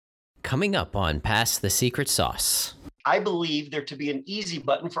coming up on Pass the Secret Sauce. I believe there to be an easy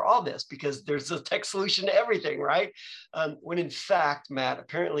button for all this because there's a tech solution to everything, right? When in fact, Matt,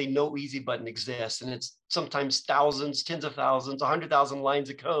 apparently no easy button exists. And it's sometimes thousands, tens of thousands, 100,000 lines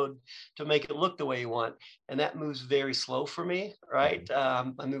of code to make it look the way you want. And that moves very slow for me, right?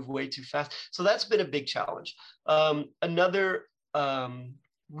 I move way too fast. So that's been a big challenge. Another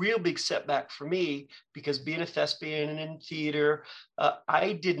real big setback for me, because being a thespian and in theater,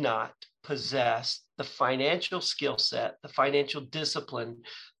 I did not possess the financial skill set, the financial discipline,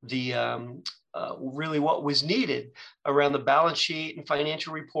 the really what was needed around the balance sheet and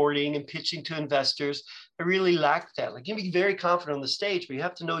financial reporting and pitching to investors. I really lacked that. Like, you can be very confident on the stage, but you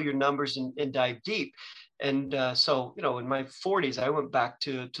have to know your numbers and dive deep. And so, in my 40s, I went back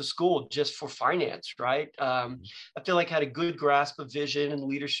to school just for finance, right? I feel like I had a good grasp of vision and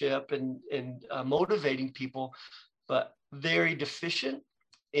leadership and motivating people, but very deficient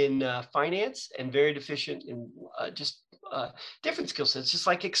in finance and very deficient in just different skill sets, just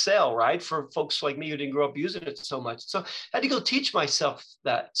like Excel, right? For folks like me who didn't grow up using it so much. So I had to go teach myself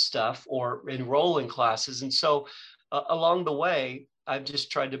that stuff or enroll in classes. And so along the way, I've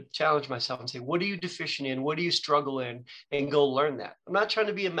just tried to challenge myself and say, what are you deficient in? What do you struggle in? And go learn that. I'm not trying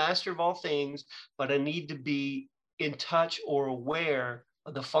to be a master of all things, but I need to be in touch or aware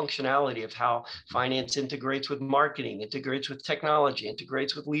of the functionality of how finance integrates with marketing, integrates with technology,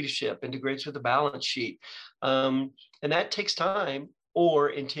 integrates with leadership, integrates with the balance sheet. And that takes time or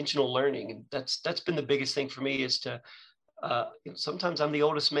intentional learning. And that's been the biggest thing for me is to, sometimes I'm the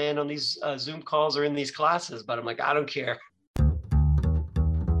oldest man on these Zoom calls or in these classes, but I'm like, I don't care.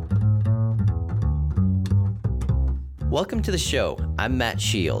 Welcome to the show. I'm Matt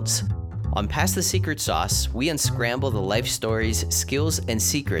Shields. On Pass the Secret Sauce, we unscramble the life stories, skills, and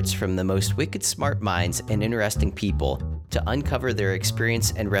secrets from the most wicked smart minds and interesting people to uncover their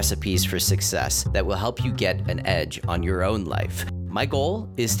experience and recipes for success that will help you get an edge on your own life. My goal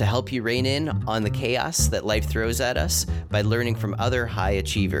is to help you rein in on the chaos that life throws at us by learning from other high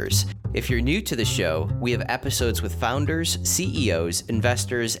achievers. If you're new to the show, we have episodes with founders, CEOs,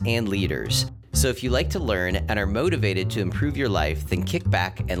 investors, and leaders. So if you like to learn and are motivated to improve your life, then kick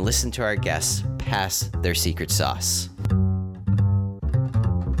back and listen to our guests pass their secret sauce.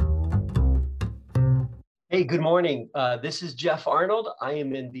 Hey, good morning. This is Jeff Arnold. I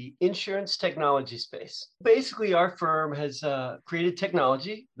am in the insurance technology space. Basically, our firm has created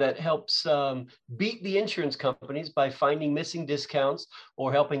technology that helps beat the insurance companies by finding missing discounts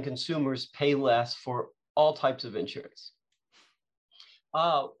or helping consumers pay less for all types of insurance.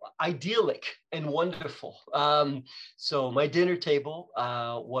 Idyllic and wonderful. So my dinner table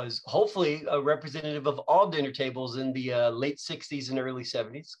was hopefully a representative of all. Tables in the late 60s and early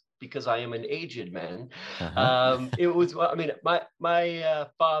 70s, because I am an aged man. It was, my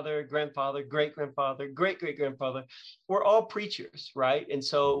father, grandfather, great-grandfather, great-great-grandfather were all preachers, right? And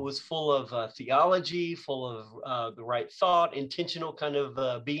so it was full of theology, full of the right thought, intentional kind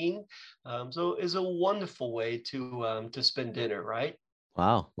of being. So it's a wonderful way to spend dinner, right?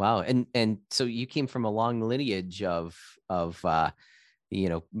 Wow. And so you came from a long lineage of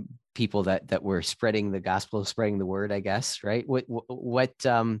people that were spreading the gospel, spreading the word, I guess, right?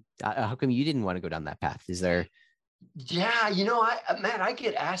 How come you didn't want to go down that path? Is there? Yeah, I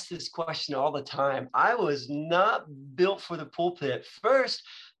get asked this question all the time. I was not built for the pulpit. First,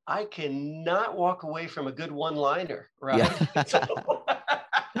 I cannot walk away from a good one-liner, right? Yeah.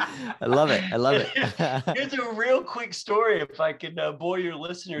 I love it. Here's a real quick story, if I can bore your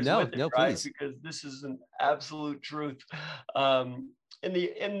listeners with it, right? Please. Because this is an absolute truth. In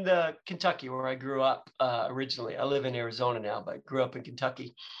the Kentucky, where I grew up originally, I live in Arizona now, but I grew up in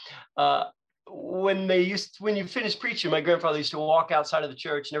Kentucky. When you finish preaching, my grandfather used to walk outside of the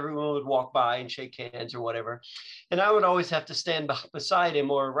church and everyone would walk by and shake hands or whatever. And I would always have to stand beside him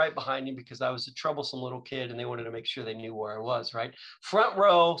or right behind him because I was a troublesome little kid and they wanted to make sure they knew where I was, right? Front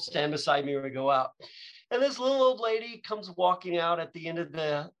row, stand beside me when we go out. And this little old lady comes walking out at the end of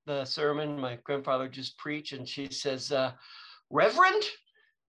the sermon. My grandfather just preached and she says, Reverend,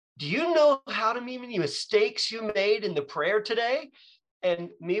 do you know how many mistakes you made in the prayer today?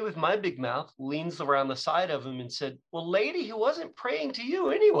 And me with my big mouth leans around the side of him and said, well, lady, he wasn't praying to you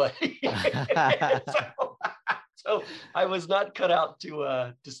anyway. So I was not cut out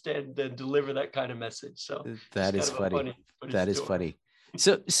to stand and deliver that kind of message. So that is funny. That is funny.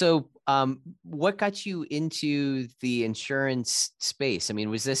 So what got you into the insurance space? I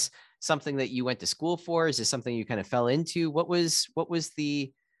mean, was this something that you went to school for? Is this something you kind of fell into? What was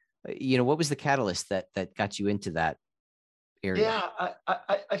the catalyst that got you into that area? Yeah,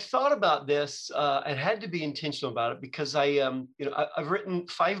 I thought about this and had to be intentional about it because I've written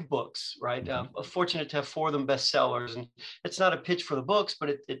 5 books, right? Mm-hmm. I'm fortunate to have 4 of them bestsellers, and it's not a pitch for the books, but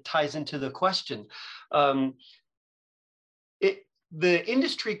it ties into the question. Um, the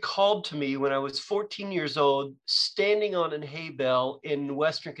industry called to me when I was 14 years old, standing on a hay bale in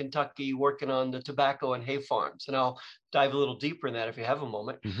Western Kentucky, working on the tobacco and hay farms. And I'll dive a little deeper in that if you have a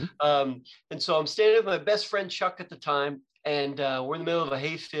moment. Mm-hmm. And so I'm standing with my best friend, Chuck, at the time, and we're in the middle of a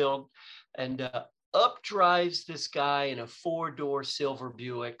hay field, and up drives this guy in a 4-door silver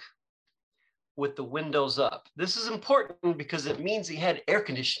Buick with the windows up. This is important because it means he had air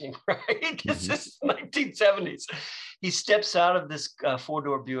conditioning, right? This Mm-hmm. is 1970s. He steps out of this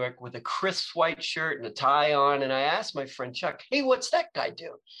 4-door Buick with a crisp white shirt and a tie on. And I asked my friend Chuck, hey, what's that guy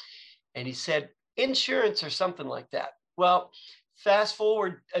do? And he said, insurance or something like that. Well, fast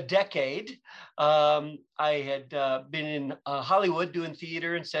forward a decade, I had been in Hollywood doing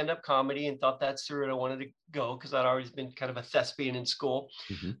theater and stand-up comedy and thought that's the route I wanted to go because I'd always been kind of a thespian in school.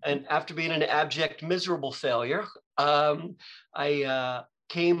 Mm-hmm. And after being an abject, miserable failure, I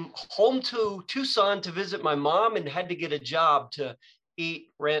came home to Tucson to visit my mom and had to get a job to eat,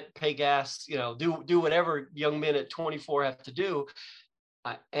 rent, pay gas, do whatever young men at 24 have to do.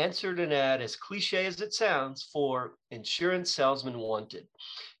 I answered an ad, as cliche as it sounds, for insurance salesman wanted.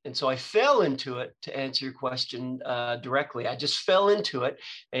 And so I fell into it, to answer your question directly. I just fell into it.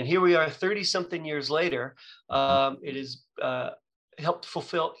 And here we are 30 something years later. It has helped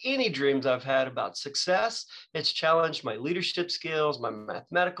fulfill any dreams I've had about success. It's challenged my leadership skills, my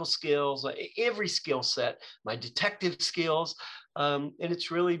mathematical skills, every skill set, my detective skills. And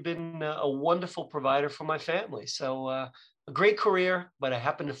it's really been a wonderful provider for my family. So a great career, but I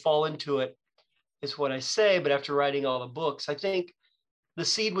happened to fall into it, is what I say. But after writing all the books, I think the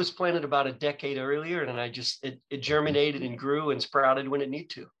seed was planted about a decade earlier, and it germinated and grew and sprouted when it needed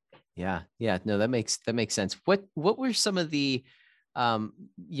to. Yeah. Yeah. No, that makes sense. What were some of the, some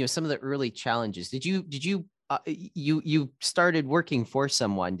of the early challenges? You started working for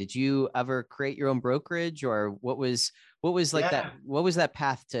someone. Did you ever create your own brokerage, or what was like that? Yeah. What was that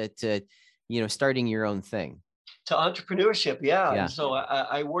path to starting your own thing? To entrepreneurship. Yeah. Yeah. And so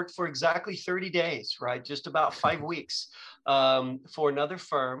I worked for exactly 30 days, right? Just about 5 weeks for another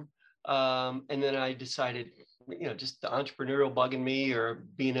firm. And then I decided, just the entrepreneurial bug in me, or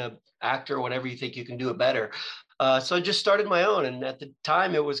being an actor or whatever, you think you can do it better. So I just started my own. And at the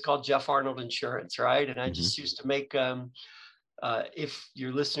time it was called Jeff Arnold Insurance, right? And I just used to make, if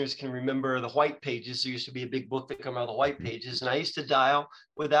your listeners can remember the white pages, there used to be a big book that came out of the white pages. And I used to dial,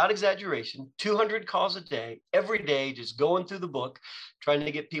 without exaggeration, 200 calls a day, every day, just going through the book, trying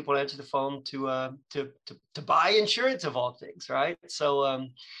to get people to answer the phone to buy insurance, of all things, right? So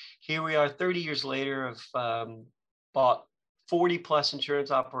here we are 30 years later. I've bought 40 plus insurance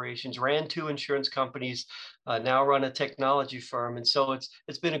operations, ran 2 insurance companies, now run a technology firm. And so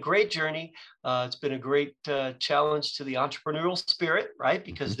it's been a great journey. It's been a great challenge to the entrepreneurial spirit, right?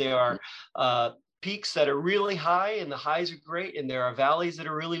 Because there are peaks that are really high and the highs are great. And there are valleys that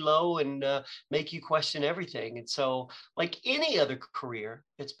are really low and make you question everything. And so, like any other career,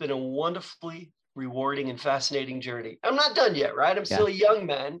 it's been a wonderfully rewarding and fascinating journey. I'm not done yet, right? I'm still a young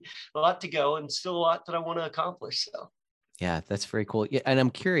man, a lot to go, and still a lot that I want to accomplish. So. Yeah, that's very cool. Yeah, and I'm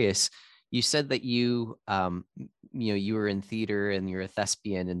curious. You said that you were in theater and you're a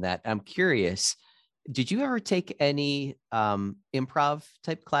thespian, and that I'm curious. Did you ever take any improv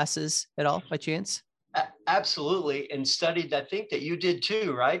type classes at all, by chance? Absolutely, and studied. I think that you did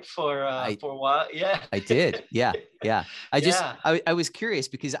too, right? For a while, yeah. I did. Yeah, yeah. Yeah. I was curious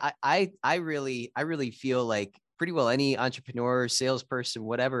because I really feel like pretty well any entrepreneur, salesperson,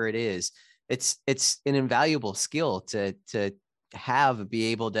 whatever it is, it's an invaluable skill to have, be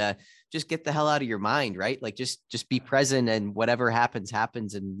able to just get the hell out of your mind, right? Like just be present, and whatever happens,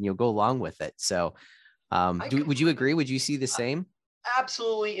 and go along with it. So would you agree? Would you see the same?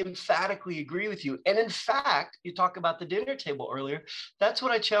 Absolutely, emphatically agree with you. And in fact, you talk about the dinner table earlier. That's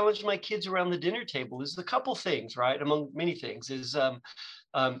what I challenged my kids around the dinner table, is a couple things, right? Among many things, is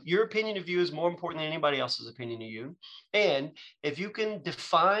your opinion of you is more important than anybody else's opinion of you. And if you can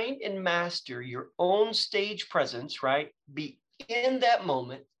define and master your own stage presence, right? Be in that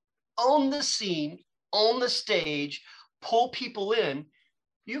moment, on the scene, on the stage, pull people in,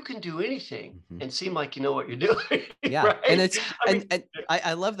 you can do anything and seem like you know what you're doing. Yeah. Right? And it's,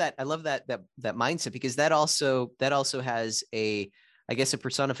 I love that. I love that mindset, because that also has I guess a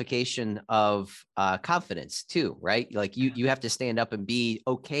personification of confidence too, right? Like you have to stand up and be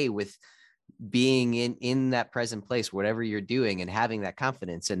okay with being in that present place, whatever you're doing, and having that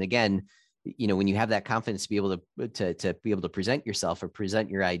confidence. And again, when you have that confidence to be able to be able to present yourself or present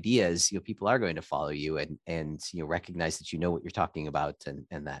your ideas, people are going to follow you and recognize that you know what you're talking about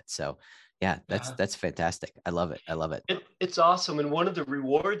and that. So yeah, that's fantastic. I love it. I love it. It's awesome. And one of the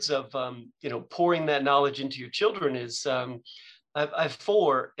rewards of pouring that knowledge into your children is I have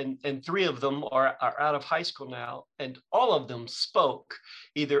four, and three of them are out of high school now, and all of them spoke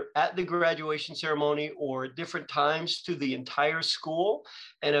either at the graduation ceremony or at different times to the entire school.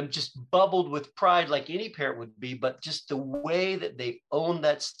 And I'm just bubbled with pride, like any parent would be, but just the way that they owned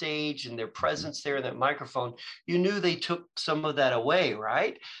that stage and their presence there in that microphone, you knew they took some of that away,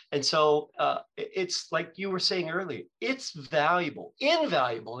 right? And so it's like you were saying earlier, it's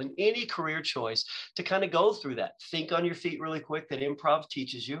invaluable in any career choice to kind of go through that. Think on your feet really quick, that improv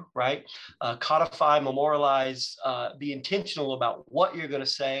teaches you, right? Codify, memorialize, be intentional about what you're going to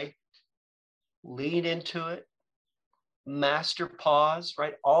say, lean into it, master pause,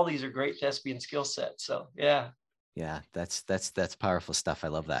 right? All these are great thespian skill sets. So yeah. Yeah, that's powerful stuff. I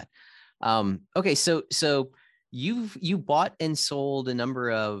love that. Okay, so you bought and sold a number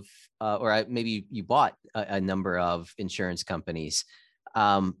of, maybe you bought a number of insurance companies.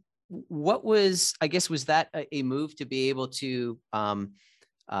 What was that a move to be able to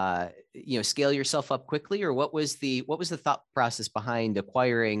scale yourself up quickly, or what was the thought process behind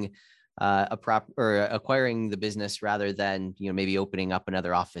acquiring acquiring the business rather than maybe opening up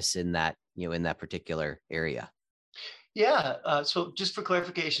another office in that particular area? Yeah. So just for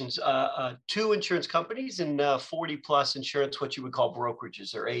clarifications, two insurance companies and 40 plus insurance, what you would call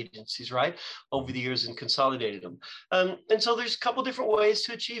brokerages or agencies, right? Over the years and consolidated them. And so there's a couple different ways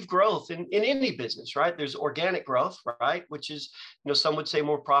to achieve growth in any business, right? There's organic growth, right? Which is, some would say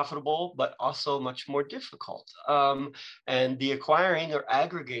more profitable, but also much more difficult. And the acquiring or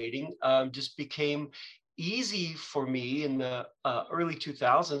aggregating just became easy for me in the early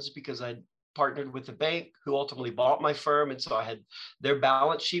 2000s because I partnered with the bank who ultimately bought my firm. And so I had their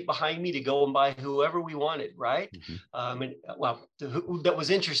balance sheet behind me to go and buy whoever we wanted, right? That was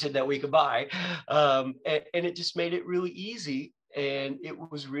interested that we could buy. And it just made it really easy. And it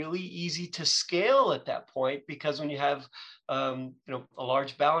was really easy to scale at that point because when you have a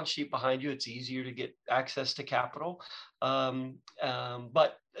large balance sheet behind you, it's easier to get access to capital.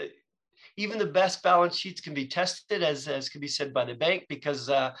 But even the best balance sheets can be tested, as can be said by the bank, because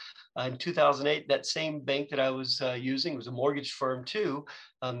in 2008, that same bank that I was using was a mortgage firm too,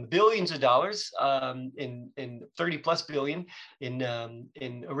 billions of dollars in 30 plus billion in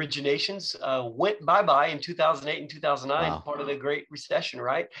originations went bye-bye in 2008 and 2009, wow. Part of the Great Recession,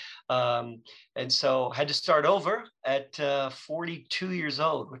 right? And so had to start over at 42 years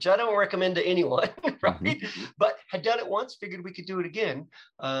old, which I don't recommend to anyone, right? Mm-hmm. But had done it once, figured we could do it again.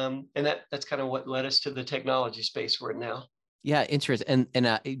 And that's kind of what led us to the technology space we're in now. Yeah, interesting. And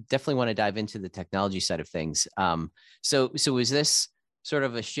I definitely want to dive into the technology side of things. So was this sort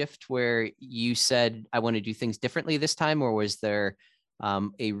of a shift where you said, I want to do things differently this time, or was there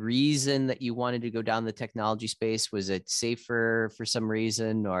a reason that you wanted to go down the technology space? Was it safer for some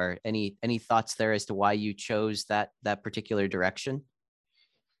reason, or any thoughts there as to why you chose that particular direction?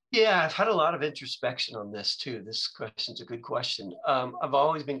 Yeah, I've had a lot of introspection on this too. This question's a good question. I've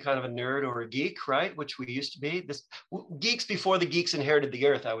always been kind of a nerd or a geek, right? Which we used to be. Geeks before the geeks inherited the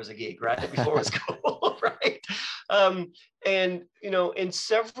earth. I was a geek, right? Before it was cool, right? And in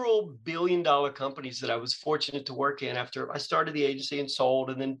several billion-dollar companies that I was fortunate to work in after I started the agency and sold,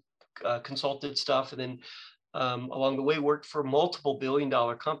 and then consulted stuff, and then along the way worked for multiple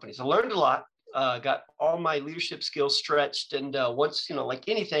billion-dollar companies. I learned a lot. Got all my leadership skills stretched. And once, like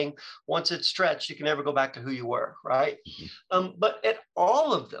anything, once it's stretched, you can never go back to who you were, right? Mm-hmm. But at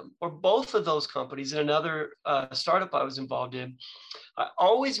all of them, or both of those companies, and another startup I was involved in, I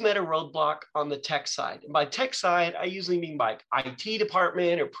always met a roadblock on the tech side. And by tech side, I usually mean by IT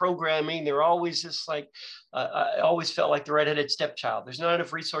department or programming. They're always just like, I always felt like the redheaded stepchild. There's not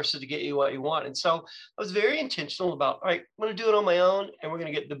enough resources to get you what you want. And so I was very intentional about, all right, I'm going to do it on my own, and we're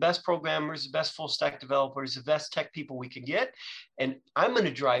going to get the best programmers, the best full stack developers, the best tech people we can get. And I'm going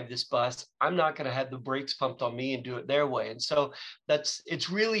to drive this bus. I'm not going to have the brakes pumped on me and do it their way. And so it's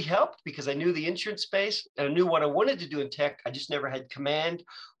really helped because I knew the insurance space and I knew what I wanted to do in tech. I just never had command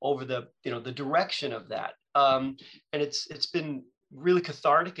over the direction of that. And it's been really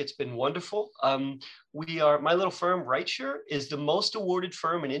cathartic. It's been wonderful. My little firm, RightSure, is the most awarded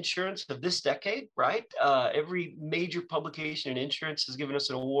firm in insurance of this decade, right? Every major publication in insurance has given us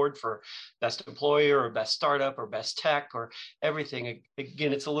an award for best employer or best startup or best tech or everything.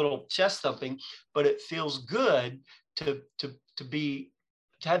 Again, it's a little chest thumping, but it feels good to be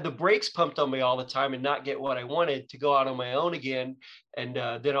had the brakes pumped on me all the time and not get what I wanted, to go out on my own again, and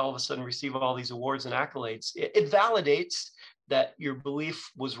then all of a sudden receive all these awards and accolades. It validates that your belief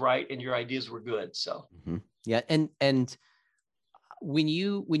was right and your ideas were good. So yeah, and when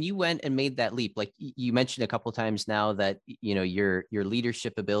you went and made that leap, like you mentioned a couple of times now that your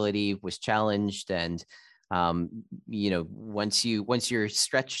leadership ability was challenged, and once you're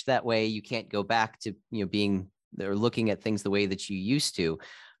stretched that way, you can't go back to being or looking at things the way that you used to.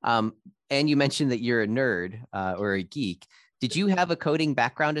 And you mentioned that you're a nerd or a geek. Did you have a coding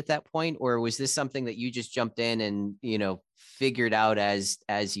background at that point, or was this something that you just jumped in and figured out as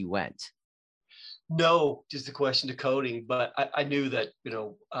you went? no, just a question to coding, but I knew that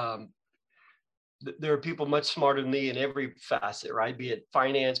there are people much smarter than me in every facet, right? Be it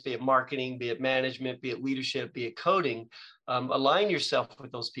finance, be it marketing, be it management, be it leadership, be it coding. Align yourself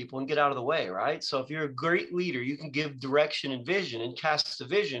with those people and get out of the way, right? So if you're a great leader, you can give direction and vision and cast a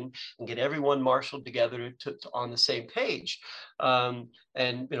vision and get everyone marshaled together to on the same page. And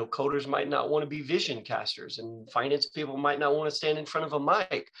coders might not want to be vision casters, and finance people might not want to stand in front of a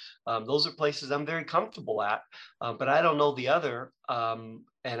mic. Those are places I'm very comfortable at, but I don't know the other.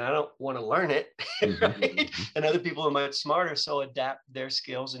 And I don't want to learn it, right? And other people are much smarter, so adapt their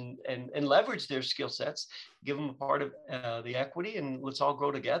skills and leverage their skill sets, give them a part of the equity, and let's all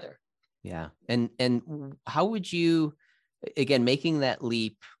grow together. Yeah. And how would you, again, making that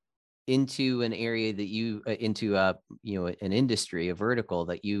leap into an area that you, into an industry, a vertical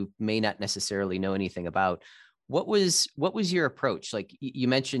that you may not necessarily know anything about, what was your approach? Like you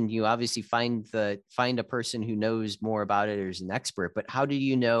mentioned, you obviously find a person who knows more about it or is an expert, but how do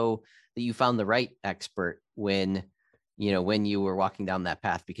you know that you found the right expert when you were walking down that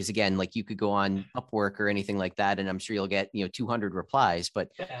path? Because again, like you could go on Upwork or anything like that, and I'm sure you'll get 200 replies, but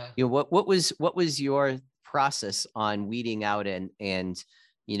what was your process on weeding out and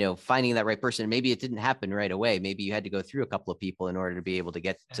finding that right person? Maybe it didn't happen right away. Maybe you had to go through a couple of people in order to be able to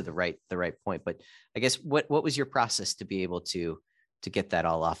get to the right point. But I guess what was your process to be able to get that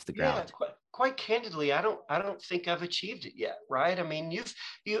all off the ground? Yeah, quite candidly, I don't think I've achieved it yet, right? I mean,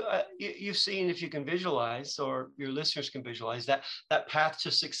 you've seen, if you can visualize, or your listeners can visualize, that path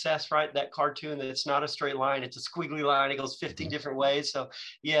to success, right? That cartoon, that it's not a straight line, it's a squiggly line. It goes 15 different ways. So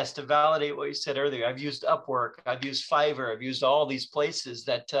yes, to validate what you said earlier, I've used Upwork, I've used Fiverr, I've used all these places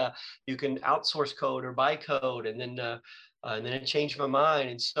that you can outsource code or buy code, and then it changed my mind.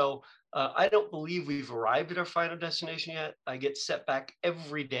 And so I don't believe we've arrived at our final destination yet. I get set back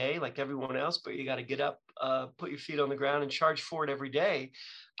every day like everyone else, but you got to get up, put your feet on the ground and charge forward every day.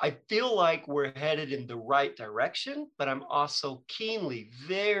 I feel like we're headed in the right direction, but I'm also keenly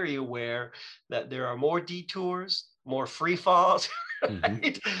very aware that there are more detours, more free falls,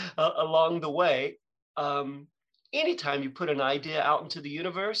 right, along the way. Anytime you put an idea out into the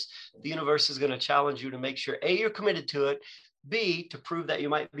universe is going to challenge you to make sure, A, you're committed to it, B, to prove that you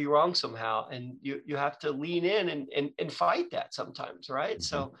might be wrong somehow. And you have to lean in and fight that sometimes, right?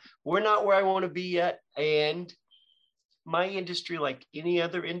 So we're not where I want to be yet. And my industry, like any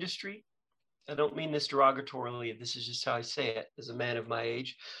other industry, I don't mean this derogatorily, this is just how I say it as a man of my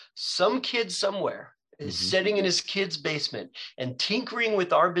age, some kid somewhere is sitting in his kid's basement and tinkering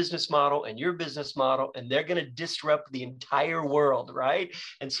with our business model and your business model, and they're going to disrupt the entire world, right?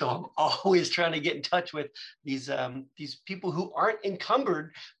 And so I'm always trying to get in touch with these people who aren't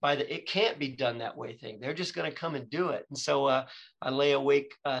encumbered by the "it can't be done that way" thing. They're just going to come and do it. And so I lay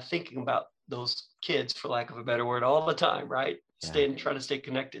awake thinking about those kids, for lack of a better word, all the time, right? Trying to stay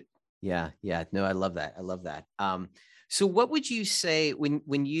connected. Yeah. No, I love that. So what would you say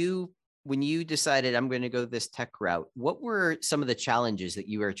when you decided I'm going to go this tech route, what were some of the challenges that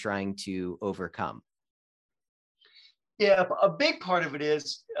you were trying to overcome? Yeah, a big part of it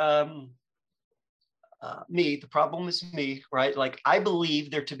is me. The problem is me, right? Like, I believe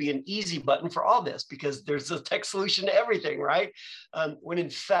there to be an easy button for all this because there's a tech solution to everything, right? When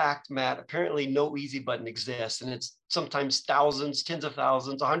in fact, Matt, apparently no easy button exists. And it's sometimes thousands, tens of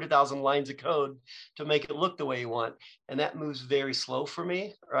thousands, 100,000 lines of code to make it look the way you want. And that moves very slow for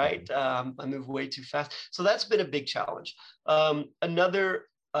me, right? I move way too fast. So that's been a big challenge. Another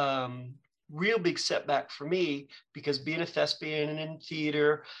real big setback for me, because being a thespian and in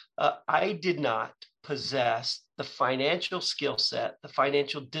theater, I did not possess the financial skill set, the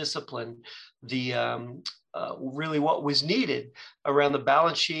financial discipline, the really what was needed around the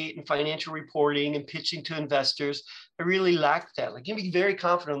balance sheet and financial reporting and pitching to investors. I really lacked that. Like, you can be very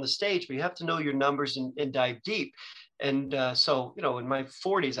confident on the stage, but you have to know your numbers and dive deep. And so, in my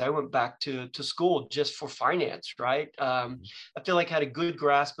 40s, I went back to school just for finance, right? I feel like I had a good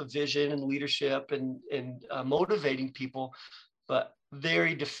grasp of vision and leadership and motivating people, but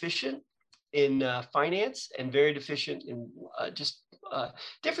very deficient in finance and very deficient in just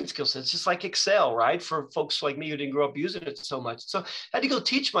different skill sets, just like Excel, right? For folks like me who didn't grow up using it so much. So I had to go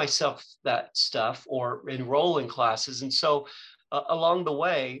teach myself that stuff or enroll in classes. And so along the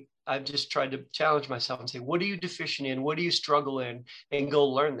way, I've just tried to challenge myself and say, what are you deficient in? What do you struggle in? And go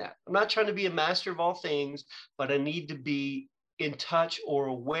learn that. I'm not trying to be a master of all things, but I need to be in touch or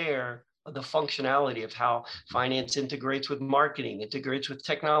aware of the functionality of how finance integrates with marketing, integrates with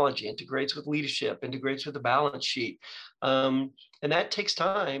technology, integrates with leadership, integrates with the balance sheet. And that takes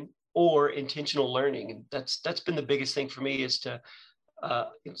time or intentional learning. And that's been the biggest thing for me is to,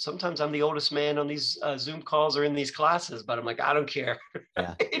 sometimes I'm the oldest man on these Zoom calls or in these classes, but I'm like, I don't care.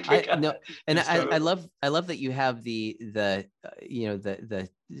 Yeah, I know, and I love that you have the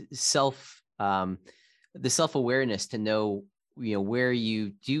self the self-awareness to know where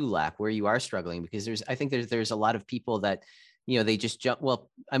you do lack, where you are struggling, because I think there's a lot of people that they just jump.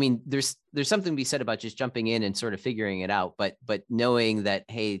 Well, I mean, there's something to be said about just jumping in and sort of figuring it out, but knowing that,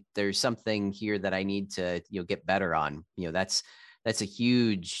 hey, there's something here that I need to get better on. That's a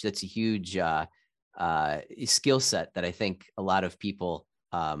huge skill set that I think a lot of people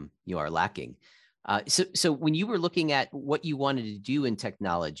are lacking. So when you were looking at what you wanted to do in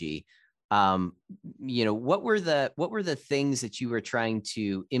technology, what were the things that you were trying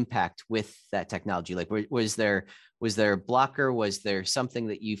to impact with that technology? Like, was there a blocker? Was there something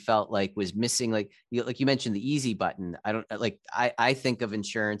that you felt like was missing? Like you mentioned the easy button. I think of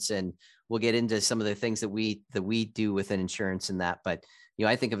insurance, and we'll get into some of the things that we do within insurance and that, but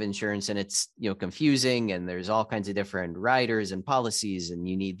I think of insurance and it's confusing, and there's all kinds of different riders and policies, and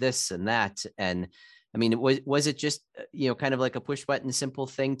you need this and that. And I mean, was it just kind of like a push button simple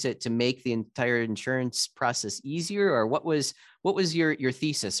thing to make the entire insurance process easier, or what was your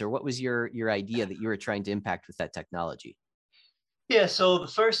thesis, or what was your idea that you were trying to impact with that technology? Yeah, so the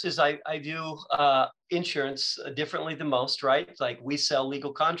first is I do insurance differently than most, right? Like, we sell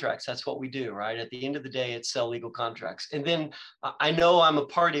legal contracts. That's what we do, right? At the end of the day, it's sell legal contracts. And then I know I'm a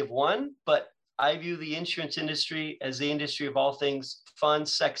party of one, but I view the insurance industry as the industry of all things fun,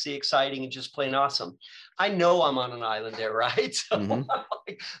 sexy, exciting, and just plain awesome. I know I'm on an island there, right? So,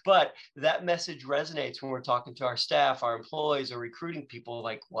 but that message resonates when we're talking to our staff, our employees, or recruiting people.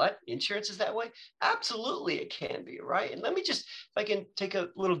 Like, what? Insurance is that way? Absolutely, it can be, right? And let me just, if I can take a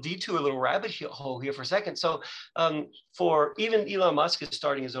little detour, a little rabbit hole here for a second. So for even Elon Musk is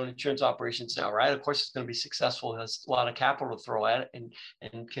starting his own insurance operations now, right? Of course, it's going to be successful, has a lot of capital to throw at it,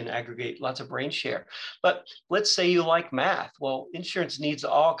 and can aggregate lots of brain share. But let's say you like math. Well, insurance needs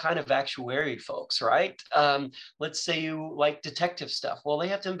all kind of actuary folks, right? Let's say you like detective stuff. Well, they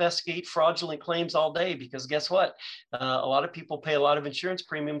have to investigate fraudulent claims all day, because guess what? A lot of people pay a lot of insurance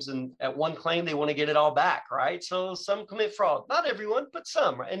premiums, and at one claim, they want to get it all back, right? So some commit fraud. Not everyone, but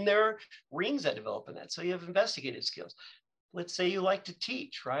some. Right? And there are rings that develop in that. So you have investigative skills. Let's say you like to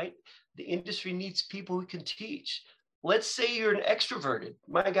teach, right? The industry needs people who can teach. Let's say you're an extroverted.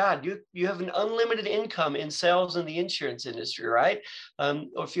 My God, you have an unlimited income in sales in the insurance industry, right? Or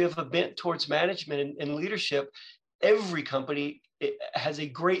if you have a bent towards management and leadership, every company has a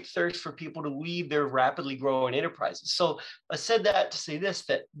great thirst for people to lead their rapidly growing enterprises. So I said that to say this,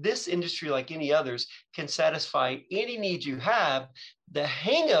 that this industry, like any others, can satisfy any need you have. The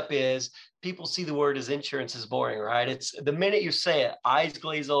hangup is people see the word as insurance as boring, right? It's the minute you say it, eyes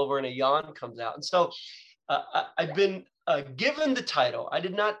glaze over and a yawn comes out. And so I've been given the title. I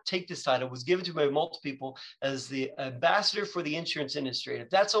did not take this title. It was given to me by multiple people as the ambassador for the insurance industry. And if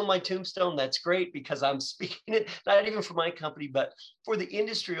that's on my tombstone, that's great, because I'm speaking it, not even for my company, but for the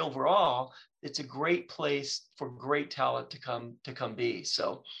industry overall. It's a great place for great talent to come be.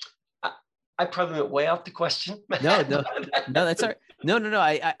 So I probably went way off the question. No, that's all right. No.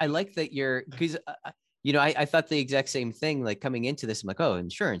 I like that because I thought the exact same thing, like coming into this. I'm like, oh,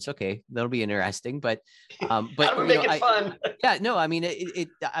 insurance. Okay. That'll be interesting. But How do we make it fun? Yeah, no, I mean,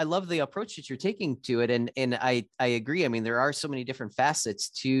 I love the approach that you're taking to it. And I agree. I mean, there are so many different facets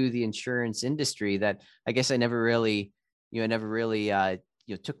to the insurance industry that I guess I never really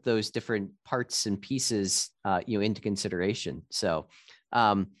took those different parts and pieces, into consideration. So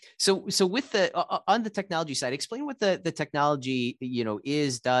with on the technology side, explain what the technology,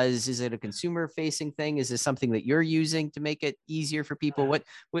 is it a consumer facing thing? Is this something that you're using to make it easier for people?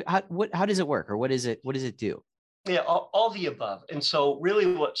 How does it work, or what does it do? Yeah, all the above. And so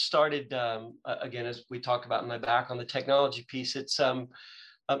really what started, again, as we talked about in my back on the technology piece, it's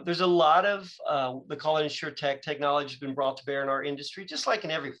there's a lot of, they call it InsurTech technology has been brought to bear in our industry, just like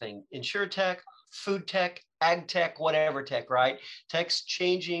in everything. InsurTech, food tech, ag tech, whatever tech, right? Tech's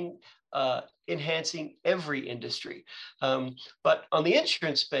changing enhancing every industry. But on the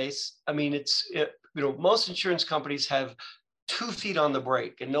insurance space, I mean, most insurance companies have 2 feet on the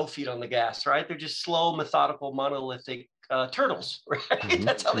brake and no feet on the gas, right? They're just slow, methodical, monolithic turtles, right? Mm-hmm.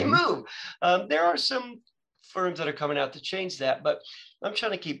 That's how they move. There are some firms that are coming out to change that, but I'm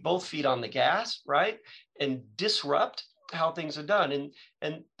trying to keep both feet on the gas, right? And disrupt how things are done.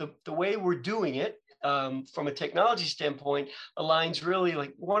 And the way we're doing it from a technology standpoint aligns really,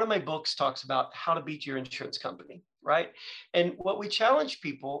 like one of my books talks about how to beat your insurance company, right? And what we challenge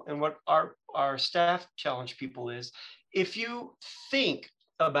people and what our staff challenge people is, if you think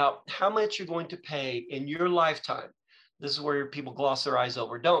about how much you're going to pay in your lifetime, this is where people gloss their eyes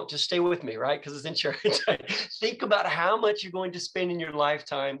over. Don't, just stay with me, right? Because it's insurance. Think about how much you're going to spend in your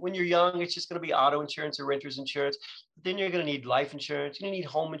lifetime. When you're young, it's just going to be auto insurance or renter's insurance. Then you're going to need life insurance. You're going to need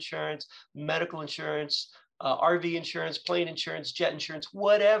home insurance, medical insurance, RV insurance, plane insurance, jet insurance,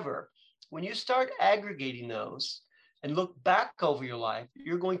 whatever. When you start aggregating those and look back over your life,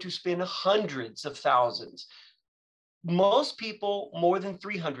 you're going to spend hundreds of thousands. Most people more than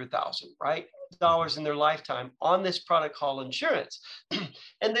 300,000, right? Dollars in their lifetime on this product called insurance.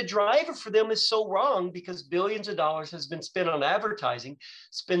 And the driver for them is so wrong because billions of dollars has been spent on advertising.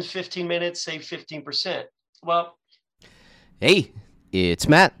 Spend 15 minutes, save 15%. Well, hey, it's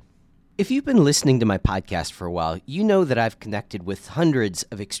Matt. If you've been listening to my podcast for a while, you know that I've connected with hundreds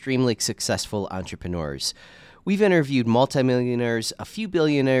of extremely successful entrepreneurs. We've interviewed multimillionaires, a few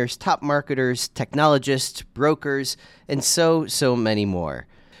billionaires, top marketers, technologists, brokers, and so many more.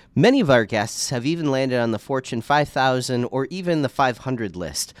 Many of our guests have even landed on the Fortune 5,000 or even the 500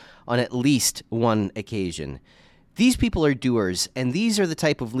 list on at least one occasion. These people are doers, and these are the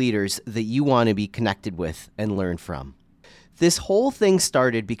type of leaders that you want to be connected with and learn from. This whole thing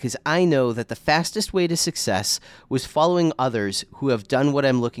started because I know that the fastest way to success was following others who have done what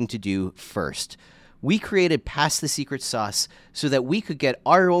I'm looking to do first. We created Pass the Secret Sauce so that we could get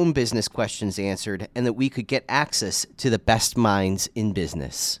our own business questions answered and that we could get access to the best minds in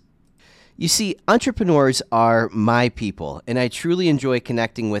business. You see, entrepreneurs are my people, and I truly enjoy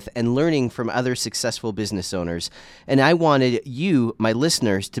connecting with and learning from other successful business owners, and I wanted you, my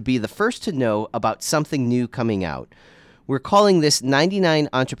listeners, to be the first to know about something new coming out. We're calling this 99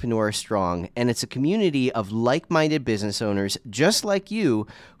 Entrepreneurs Strong, and it's a community of like-minded business owners just like you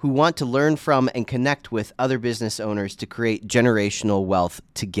who want to learn from and connect with other business owners to create generational wealth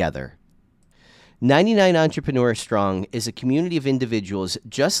together. 99 Entrepreneurs Strong is a community of individuals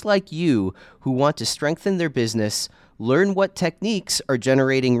just like you who want to strengthen their business, learn what techniques are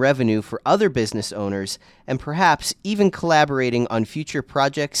generating revenue for other business owners, and perhaps even collaborating on future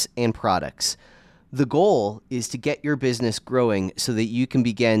projects and products. The goal is to get your business growing so that you can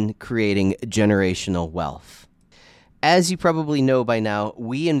begin creating generational wealth. As you probably know by now,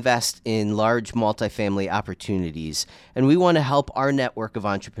 we invest in large multifamily opportunities, and we want to help our network of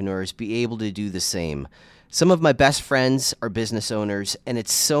entrepreneurs be able to do the same. Some of my best friends are business owners, and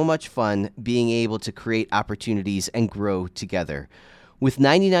it's so much fun being able to create opportunities and grow together. With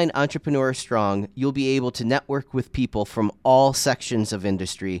 99 Entrepreneurs Strong, you'll be able to network with people from all sections of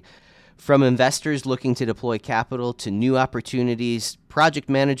industry, from investors looking to deploy capital to new opportunities, project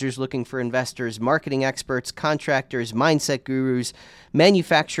managers looking for investors, marketing experts, contractors, mindset gurus,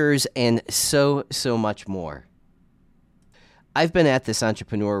 manufacturers, and so much more. I've been at this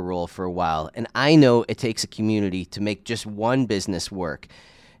entrepreneur role for a while, and I know it takes a community to make just one business work.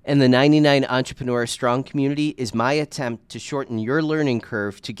 And the 99 Entrepreneur Strong community is my attempt to shorten your learning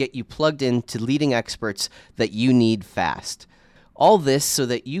curve to get you plugged into leading experts that you need fast. All this so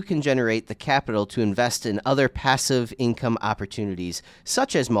that you can generate the capital to invest in other passive income opportunities,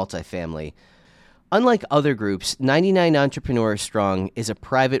 such as multifamily. Unlike other groups, 99 Entrepreneurs Strong is a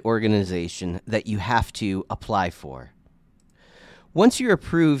private organization that you have to apply for. Once you're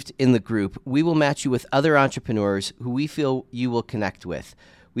approved in the group, we will match you with other entrepreneurs who we feel you will connect with.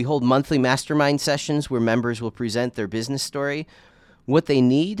 We hold monthly mastermind sessions where members will present their business story, what they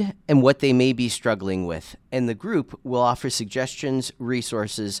need, and what they may be struggling with, and the group will offer suggestions,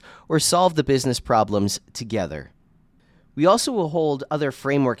 resources, or solve the business problems together. We also will hold other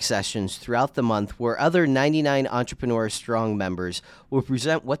framework sessions throughout the month where other 99 Entrepreneurs Strong members will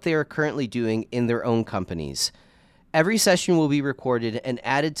present what they are currently doing in their own companies. Every session will be recorded and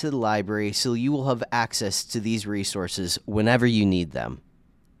added to the library so you will have access to these resources whenever you need them.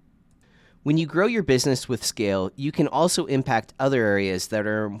 When you grow your business with scale, you can also impact other areas that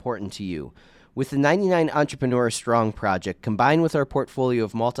are important to you. With the 99 Entrepreneurs Strong project, combined with our portfolio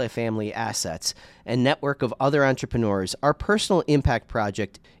of multifamily assets and network of other entrepreneurs, our personal impact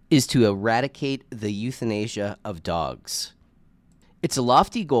project is to eradicate the euthanasia of dogs. It's a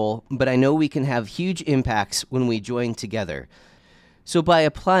lofty goal, but I know we can have huge impacts when we join together. So by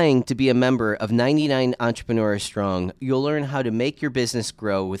applying to be a member of 99 Entrepreneurs Strong, you'll learn how to make your business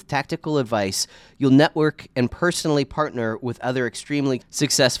grow with tactical advice. You'll network and personally partner with other extremely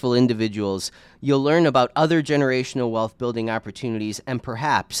successful individuals. You'll learn about other generational wealth building opportunities, and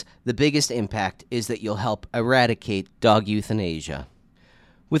perhaps the biggest impact is that you'll help eradicate dog euthanasia.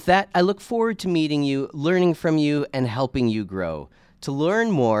 With that, I look forward to meeting you, learning from you, and helping you grow. To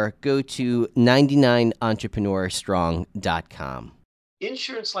learn more, go to 99entrepreneurstrong.com.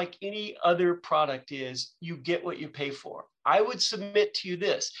 Insurance, like any other product, is you get what you pay for. I would submit to you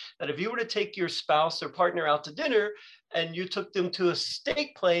this, that if you were to take your spouse or partner out to dinner and you took them to a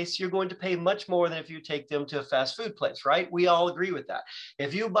steak place, you're going to pay much more than if you take them to a fast food place, right? We all agree with that.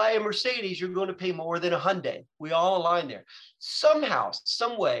 If you buy a Mercedes, you're going to pay more than a Hyundai. We all align there. Somehow,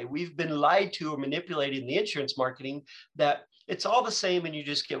 some way, we've been lied to or manipulated in the insurance marketing that it's all the same and you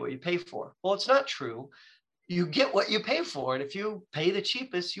just get what you pay for. Well, it's not true. You get what you pay for. And if you pay the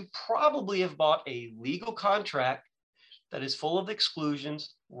cheapest, you probably have bought a legal contract that is full of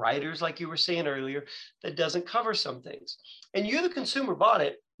exclusions, riders, like you were saying earlier, that doesn't cover some things. And you, the consumer, bought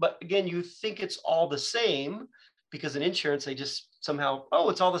it. But again, you think it's all the same because in insurance, they just somehow, oh,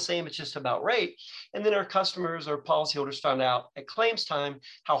 it's all the same. It's just about rate. And then our customers or policyholders found out at claims time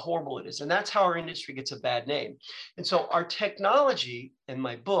how horrible it is. And that's how our industry gets a bad name. And so our technology, in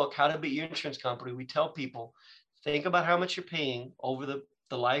my book, How to Beat Your Insurance Company, we tell people, think about how much you're paying over the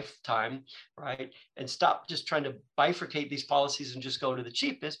lifetime, right? And stop just trying to bifurcate these policies and just go to the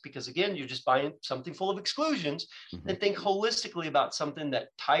cheapest, because again, you're just buying something full of exclusions. And think holistically about something that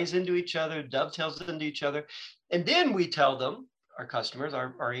ties into each other, dovetails into each other. And then we tell them, our customers,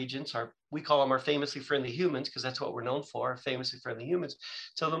 our agents, we call them our famously friendly humans, because that's what we're known for, our famously friendly humans.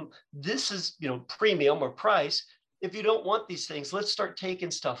 Tell them this is, premium or price. If you don't want these things, let's start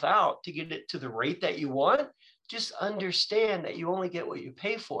taking stuff out to get it to the rate that you want. Just understand that you only get what you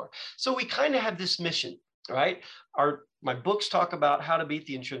pay for. So we kind of have this mission, right? My books talk about how to beat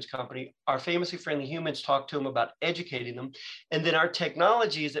the insurance company. Our famously friendly humans talk to them about educating them. And then our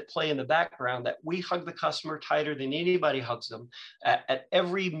technologies that play in the background, that we hug the customer tighter than anybody hugs them. At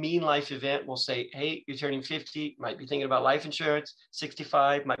every Mean Life event, we'll say, hey, you're turning 50, might be thinking about life insurance,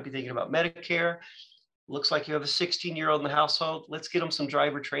 65, might be thinking about Medicare. Looks like you have a 16-year-old in the household. Let's get them some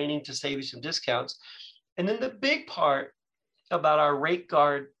driver training to save you some discounts. And then the big part about our rate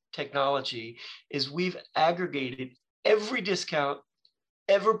guard technology is we've aggregated every discount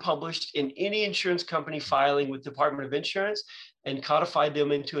ever published in any insurance company filing with Department of Insurance and codified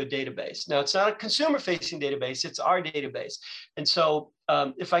them into a database. Now, it's not a consumer-facing database, it's our database. And so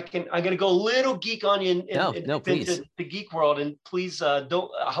if I can, I'm going to go a little geek on you into the geek world. And please I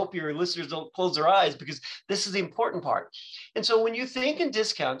hope your listeners don't close their eyes, because this is the important part. And so when you think in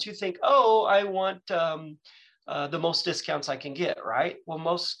discounts, you think, oh, I want the most discounts I can get, right? Well,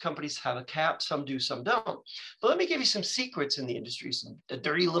 most companies have a cap, some do, some don't. But let me give you some secrets in the industry, a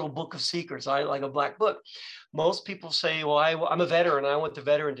dirty little book of secrets, like a black book. Most people say, well, I'm a veteran, I want the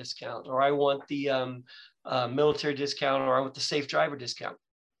veteran discount, or I want the military discount, or I want the safe driver discount.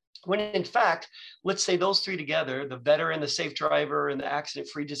 When in fact, let's say those three together, the veteran, the safe driver, and the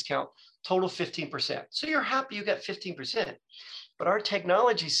accident-free discount, total 15%. So you're happy you got 15%. But our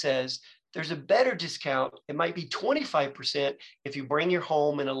technology says there's a better discount. It might be 25% if you bring your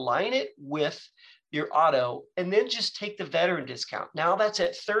home and align it with your auto, and then just take the veteran discount. Now that's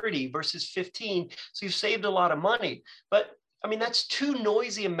at 30 versus 15. So you've saved a lot of money. But I mean, that's too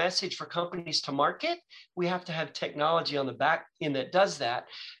noisy a message for companies to market. We have to have technology on the back end that does that.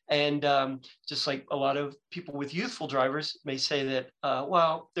 And just like a lot of people with youthful drivers may say that,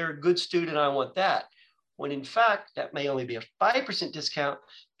 well, they're a good student, I want that. When in fact, that may only be a 5% discount.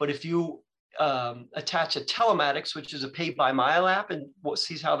 But if you attach a telematics, which is a pay by mile app, and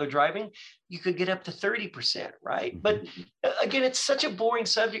sees how they're driving, you could get up to 30%, right? But again, it's such a boring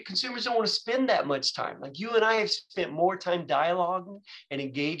subject. Consumers don't want to spend that much time. Like you and I have spent more time dialoguing and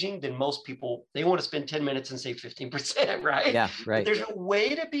engaging than most people. They want to spend 10 minutes and save 15%, right? Yeah, right. But there's a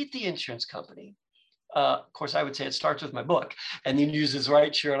way to beat the insurance company. Of course, I would say it starts with my book and then uses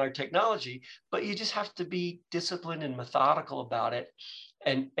RightSure on our technology, but you just have to be disciplined and methodical about it,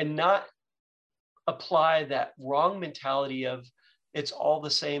 and not apply that wrong mentality of it's all the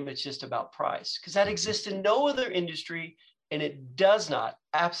same, it's just about price, because that exists in no other industry, and it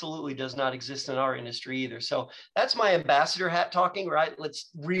absolutely does not exist in our industry either. So that's my ambassador hat talking, right?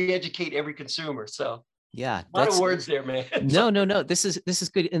 Let's re-educate every consumer. So yeah, a lot of words there, man. No. This is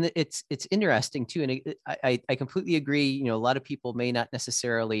good, and it's interesting too. And I completely agree. A lot of people may not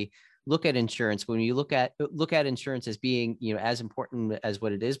necessarily look at insurance, when you look at insurance as being, as important as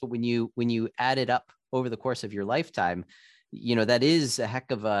what it is, but when you add it up over the course of your lifetime, that is a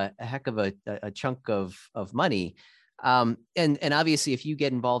heck of a chunk of money. And obviously, if you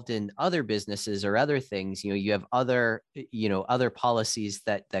get involved in other businesses or other things, you have other policies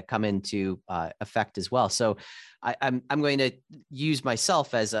that come into effect as well. So I'm going to use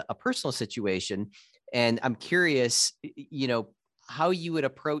myself as a personal situation, and I'm curious, how you would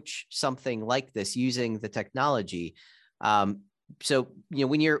approach something like this using the technology. So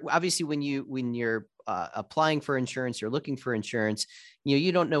when you're applying for insurance, you're looking for insurance,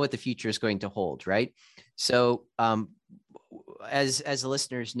 you don't know what the future is going to hold, right? So as the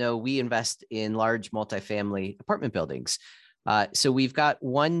listeners know, we invest in large multifamily apartment buildings. So we've got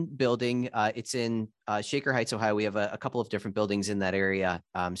one building. It's in Shaker Heights, Ohio. We have a couple of different buildings in that area.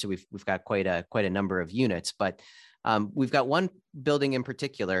 So we've got quite a number of units, but we've got one building in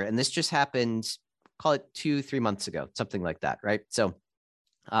particular, and this just happened, call it 2-3 months ago, something like that, right? So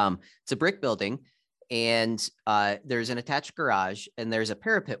it's a brick building, and there's an attached garage, and there's a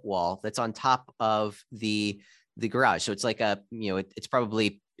parapet wall that's on top of the garage. So it's like it's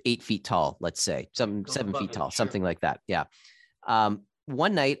probably 8 feet tall, let's say, 7 feet tall, something like that. Yeah.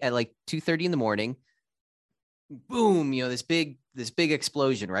 One night at like 2:30 in the morning, boom, this big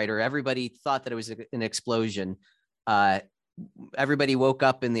explosion, right? Or everybody thought that it was an explosion. Everybody woke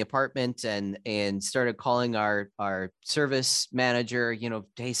up in the apartment and started calling our service manager,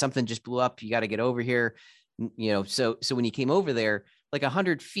 hey, something just blew up. You got to get over here. So when he came over there, like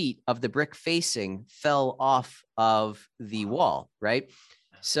 100 feet of the brick facing fell off of the wall, right?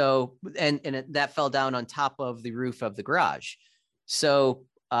 So, and that fell down on top of the roof of the garage. So,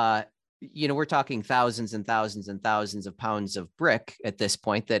 we're talking thousands and thousands and thousands of pounds of brick at this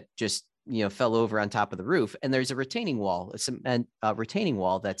point that just, fell over on top of the roof. And there's a retaining wall, a retaining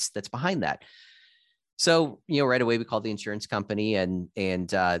wall that's behind that. So, right away we called the insurance company, and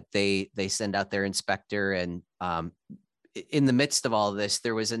they send out their inspector. And in the midst of all of this,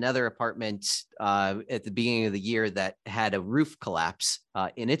 there was another apartment at the beginning of the year that had a roof collapse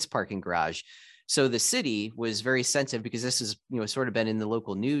in its parking garage. So the city was very sensitive, because this is, sort of been in the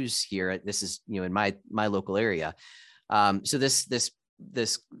local news here. This is, in my local area. So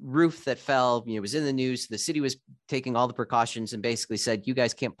this roof that fell, was in the news. The city was taking all the precautions and basically said, you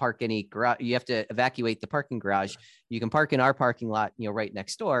guys can't park any garage. You have to evacuate the parking garage. You can park in our parking lot, right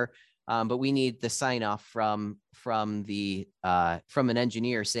next door. But we need the sign off from an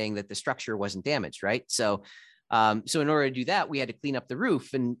engineer saying that the structure wasn't damaged, right? So in order to do that, we had to clean up the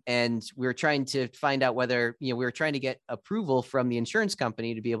roof, and we were trying to find out whether, we were trying to get approval from the insurance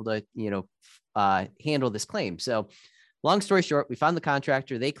company to be able to, handle this claim. So long story short, we found the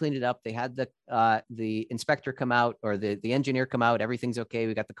contractor, they cleaned it up. They had the inspector come out, or the engineer come out. Everything's okay.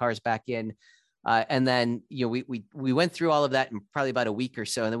 We got the cars back in. And then, we went through all of that in probably about a week or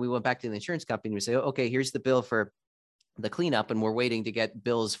so. And then we went back to the insurance company and we say, okay, here's the bill for the cleanup. And we're waiting to get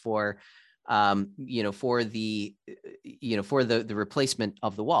bills for the replacement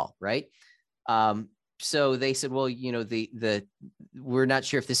of the wall. Right. So they said, well, we're not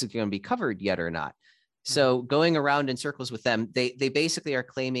sure if this is going to be covered yet or not. So going around in circles with them, they basically are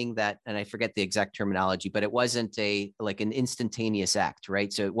claiming that, and I forget the exact terminology, but it wasn't like an instantaneous act,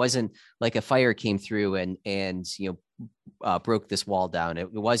 right? So it wasn't like a fire came through and broke this wall down.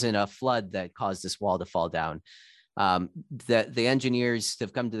 It wasn't a flood that caused this wall to fall down. The engineers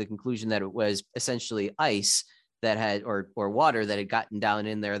have come to the conclusion that it was essentially ice that had, or water that had gotten down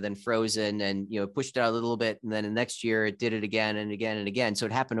in there, then frozen, and pushed it out a little bit, and then the next year it did it again and again and again. So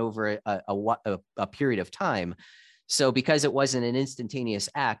it happened over a period of time. So because it wasn't an instantaneous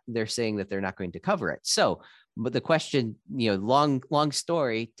act, they're saying that they're not going to cover it. So, but the question, long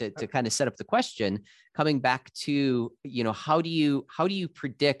story to kind of set up the question, coming back to how do you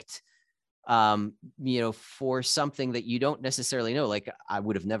predict for something that you don't necessarily know? Like, I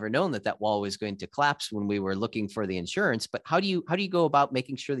would have never known that wall was going to collapse when we were looking for the insurance, but how do you go about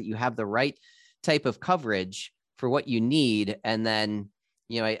making sure that you have the right type of coverage for what you need? And then,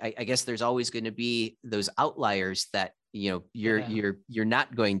 I guess there's always going to be those outliers that, you're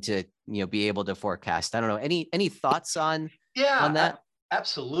not going to, be able to forecast. I don't know. Any thoughts on that?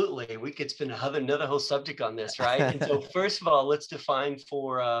 Absolutely. We could spend another whole subject on this, right? And so first of all, let's define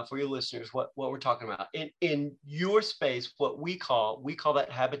for your listeners what we're talking about. In your space, what we call that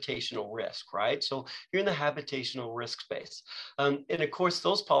habitational risk, right? So you're in the habitational risk space. And of course,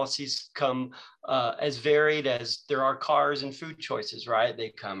 those policies come as varied as there are cars and food choices, right?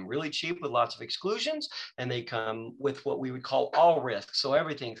 They come really cheap with lots of exclusions, and they come with what we would call all risk. So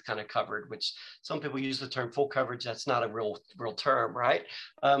everything's kind of covered, which some people use the term full coverage. That's not a real term, right?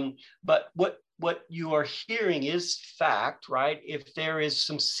 right? But what you are hearing is fact, right? If there is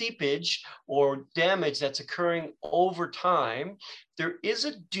some seepage or damage that's occurring over time, there is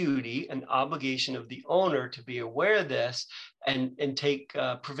a duty, an obligation of the owner to be aware of this and take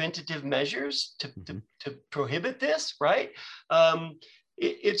preventative measures to prohibit this, right?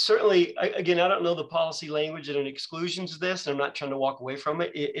 It's certainly, again, I don't know the policy language and exclusions of this, and I'm not trying to walk away from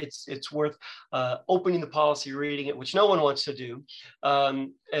it. It's worth opening the policy, reading it, which no one wants to do,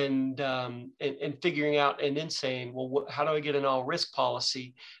 and figuring out, and then saying, well, how do I get an all risk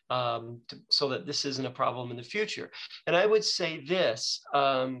policy so that this isn't a problem in the future? And I would say this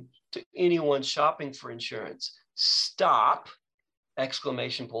to anyone shopping for insurance: stop!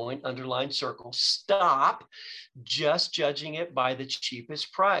 Exclamation point, underline circle, stop just judging it by the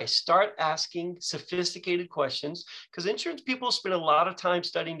cheapest price. Start asking sophisticated questions, because insurance people spend a lot of time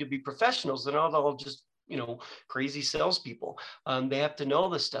studying to be professionals. They're not all just, crazy salespeople. They have to know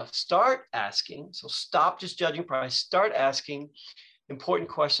this stuff. Start asking. So stop just judging price. Start asking important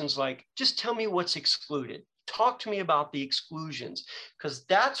questions like, just tell me what's excluded. Talk to me about the exclusions, because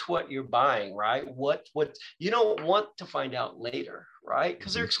that's what you're buying, right? What you don't want to find out later, right?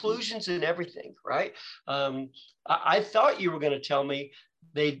 Because there are exclusions in everything, right? I thought you were going to tell me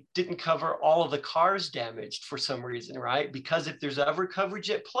they didn't cover all of the cars damaged for some reason, right? Because if there's ever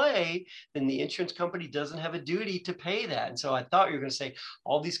coverage at play, then the insurance company doesn't have a duty to pay that. And so I thought you were going to say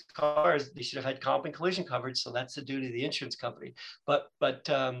all these cars, they should have had comp and collision coverage, so that's the duty of the insurance company. But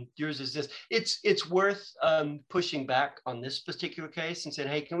yours is this. It's worth pushing back on this particular case and saying,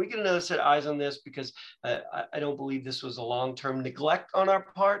 hey, can we get another set of eyes on this? Because I don't believe this was a long-term neglect on our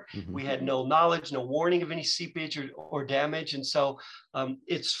part. We had no knowledge, no warning of any seepage or damage. And so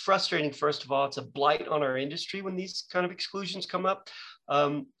it's frustrating. First of all, it's a blight on our industry when these kind of exclusions come up.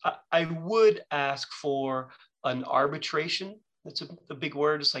 I would ask for an arbitration. That's a big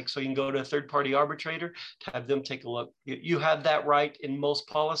word. It's like, so you can go to a third-party arbitrator to have them take a look. You have that right in most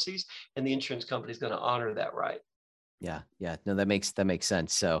policies, and the insurance company is going to honor that right. Yeah. No, that makes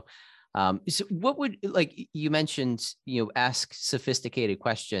sense. So, so what would, like you mentioned, ask sophisticated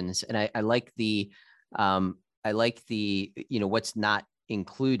questions, and I like the what's not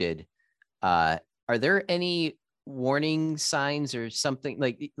included. Are there any warning signs or something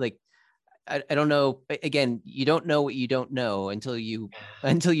like I don't know. Again, you don't know what you don't know until you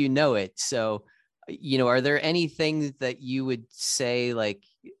know it. So, are there any things that you would say like,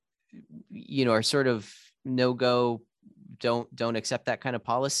 are sort of no go, don't accept that kind of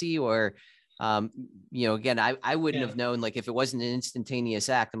policy? Or, again, I wouldn't have known, like, if it wasn't an instantaneous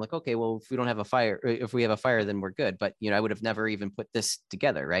act, I'm like, okay, well, if we don't have a fire, or if we have a fire, then we're good. But, I would have never even put this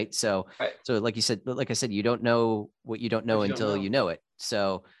together. Right. So, so like I said, you don't know what you don't know until you know it.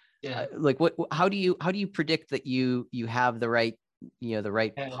 So, how do you predict that you have the right, the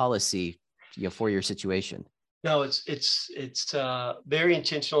right policy, for your situation? No, it's very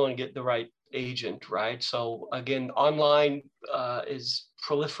intentional and get the right agent, right? So again, online is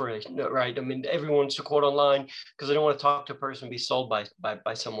proliferating, right? I mean, everyone wants to quote online because they don't want to talk to a person and be sold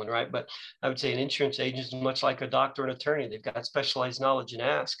by someone, right? But I would say an insurance agent is much like a doctor and attorney. They've got specialized knowledge and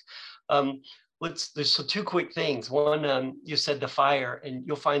ask. There's two quick things. One, you said the fire, and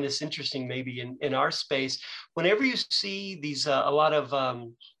you'll find this interesting maybe in our space. Whenever you see these, a lot of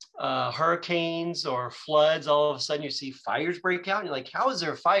hurricanes or floods, all of a sudden you see fires break out, and you're like, how is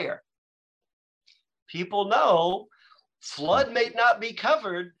there a fire? People know flood may not be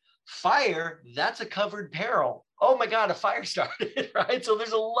covered. Fire, that's a covered peril. Oh my God, a fire started, right? So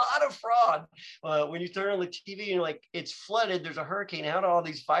there's a lot of fraud when you turn on the TV and you're like, it's flooded, there's a hurricane, how do all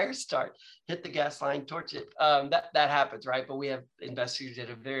these fires start? Hit the gas line, torch it. That happens, right? But we have investigators that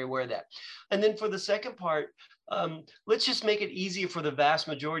are very aware of that. And then for the second part, let's just make it easier for the vast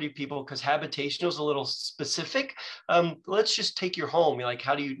majority of people, because habitational is a little specific. Let's just take your home. You're like,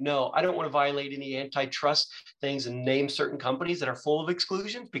 how do you know? I don't want to violate any antitrust things and name certain companies that are full of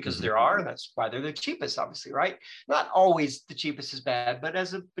exclusions, because there are, and that's why they're the cheapest, obviously, right? Not always the cheapest is bad, but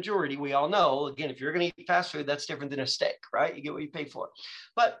as a majority, we all know, again, if you're going to eat fast food, that's different than a steak, right? You get what you pay for.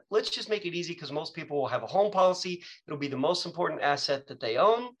 But let's just make it easy, because most people will have a home policy. It'll be the most important asset that they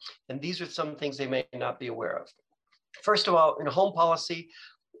own. And these are some things they may not be aware of. First of all, in a home policy,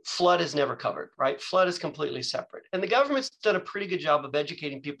 flood is never covered, right? Flood is completely separate. And the government's done a pretty good job of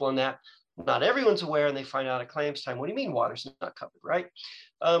educating people on that. Not everyone's aware, and they find out at claims time, what do you mean water's not covered, right?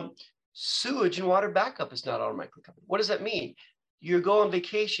 Sewage and water backup is not automatically covered. What does that mean? You go on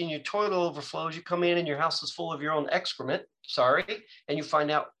vacation, your toilet overflows, you come in and your house is full of your own excrement, and you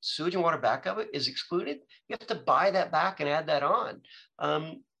find out sewage and water backup is excluded. You have to buy that back and add that on.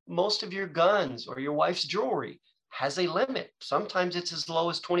 Most of your guns or your wife's jewelry, has a limit. Sometimes it's as low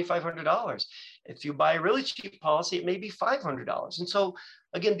as $2,500. If you buy a really cheap policy, it may be $500. And so,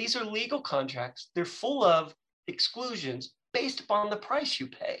 again, these are legal contracts. They're full of exclusions based upon the price you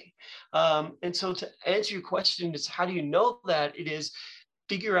pay. And so to answer your question is, how do you know that? It is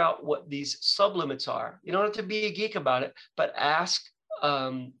figure out what these sublimits are. You don't have to be a geek about it, but ask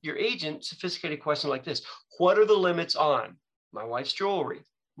your agent sophisticated question like this. What are the limits on my wife's jewelry,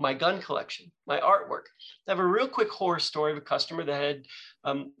 my gun collection, my artwork? I have a real quick horror story of a customer that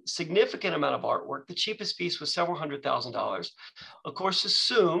had significant amount of artwork. The cheapest piece was several $100,000. Of course,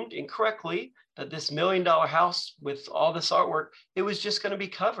 assumed incorrectly that this $1 million house with all this artwork, it was just going to be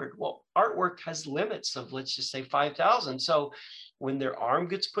covered. Well, artwork has limits of, let's just say, 5,000. So when their arm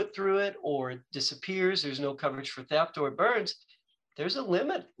gets put through it or it disappears, there's no coverage for theft or it burns, there's a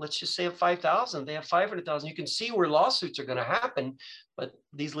limit. Let's just say of 5,000. They have 500,000. You can see where lawsuits are going to happen, but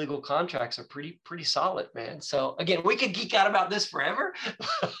these legal contracts are pretty solid, man. So again, we could geek out about this forever,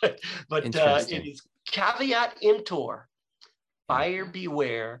 but it is caveat emptor, buyer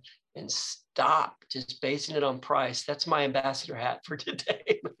beware, and stop just basing it on price. That's my ambassador hat for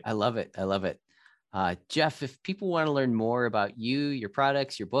today. I love it. I love it. Jeff, if people want to learn more about you, your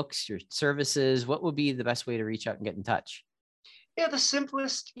products, your books, your services, what would be the best way to reach out and get in touch? Yeah, the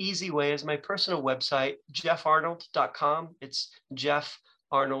simplest, easy way is my personal website, jeffarnold.com. It's Jeff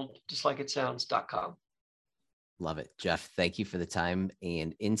Arnold, just like it sounds.com. Love it. Jeff, thank you for the time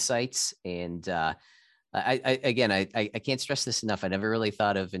and insights. And I can't stress this enough. I never really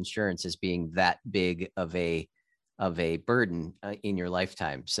thought of insurance as being that big of a burden in your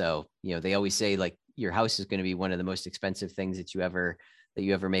lifetime. So, they always say like your house is going to be one of the most expensive things that you ever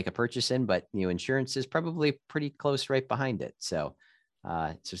make a purchase in, but insurance is probably pretty close right behind it. So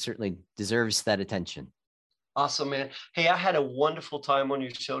certainly deserves that attention. Awesome, man. Hey, I had a wonderful time on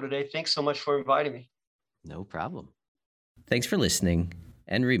your show today. Thanks so much for inviting me. No problem. Thanks for listening.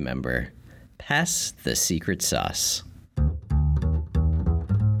 And remember, pass the secret sauce.